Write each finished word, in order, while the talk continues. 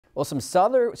Well, some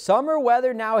summer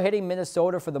weather now hitting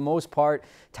Minnesota for the most part.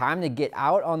 Time to get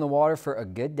out on the water for a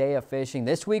good day of fishing.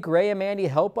 This week, Ray and Mandy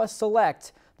help us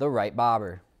select the right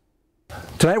bobber.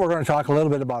 Tonight we're going to talk a little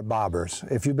bit about bobbers.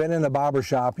 If you've been in the bobber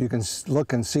shop, you can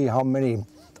look and see how many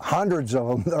hundreds of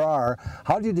them there are.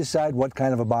 How do you decide what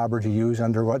kind of a bobber to use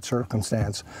under what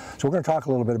circumstance? So we're going to talk a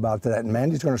little bit about that, and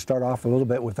Mandy's going to start off a little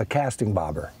bit with a casting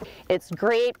bobber. It's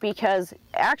great because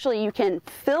actually you can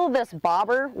fill this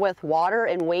bobber with water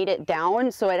and weight it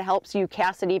down, so it helps you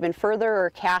cast it even further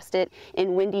or cast it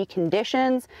in windy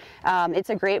conditions. It's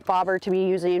a great bobber to be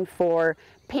using for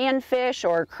panfish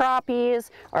or crappies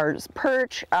or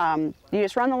perch. You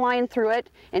just run the line through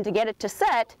it, and to get it to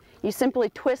set, you simply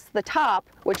twist the top,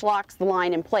 which locks the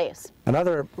line in place.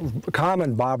 Another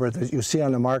common bobber that you see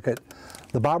on the market,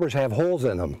 the bobbers have holes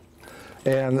in them.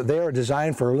 And they are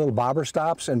designed for little bobber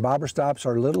stops, and bobber stops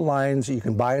are little lines you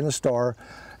can buy in the store,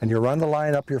 and you run the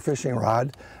line up your fishing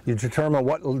rod, you determine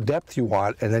what depth you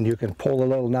want, and then you can pull the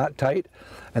little knot tight,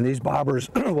 and these bobbers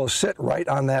will sit right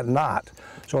on that knot.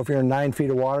 So if you're in 9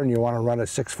 feet of water and you want to run a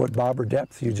 6-foot bobber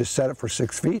depth, you just set it for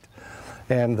 6 feet,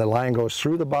 and the line goes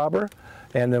through the bobber,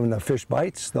 and then when the fish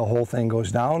bites, the whole thing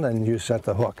goes down and you set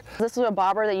the hook. This is a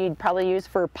bobber that you'd probably use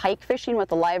for pike fishing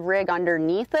with a live rig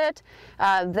underneath it.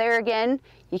 There again,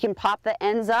 you can pop the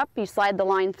ends up, you slide the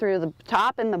line through the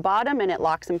top and the bottom, and it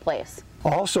locks in place.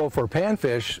 Also for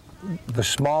panfish, the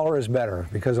smaller is better,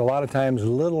 because a lot of times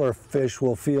littler fish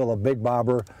will feel a big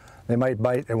bobber, they might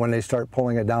bite, and when they start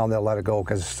pulling it down, they'll let it go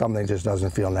because something just doesn't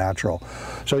feel natural.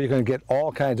 So you can get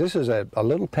all kinds. This is a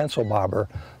little pencil bobber,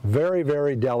 very,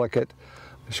 very delicate.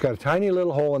 It's got a tiny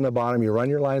little hole in the bottom. You run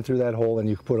your line through that hole, and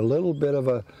you put a little bit of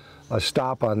a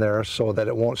stop on there so that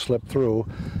it won't slip through,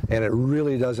 and it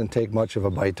really doesn't take much of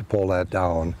a bite to pull that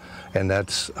down, and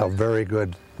that's a very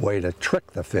good way to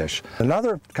trick the fish.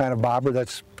 Another kind of bobber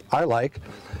that's I like,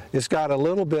 it's got a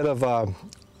little bit of a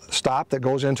stop that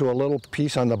goes into a little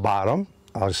piece on the bottom.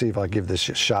 I'll see if I give this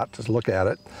a shot to look at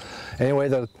it. Anyway,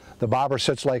 the bobber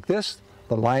sits like this,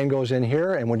 the line goes in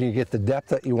here, and when you get the depth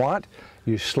that you want,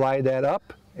 you slide that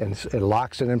up and it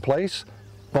locks it in place.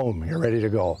 Boom, you're ready to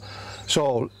go.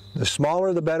 So the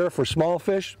smaller the better for small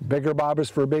fish, bigger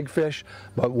bobbers for big fish,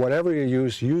 but whatever you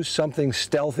use something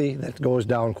stealthy that goes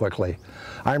down quickly.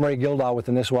 I'm Ray Gildahl with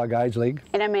the Nisswa Guides League.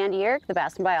 And I'm Mandy Eric, the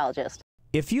Bassin Biologist.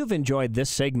 If you've enjoyed this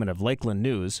segment of Lakeland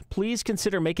News, please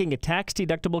consider making a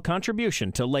tax-deductible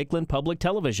contribution to Lakeland Public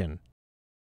Television.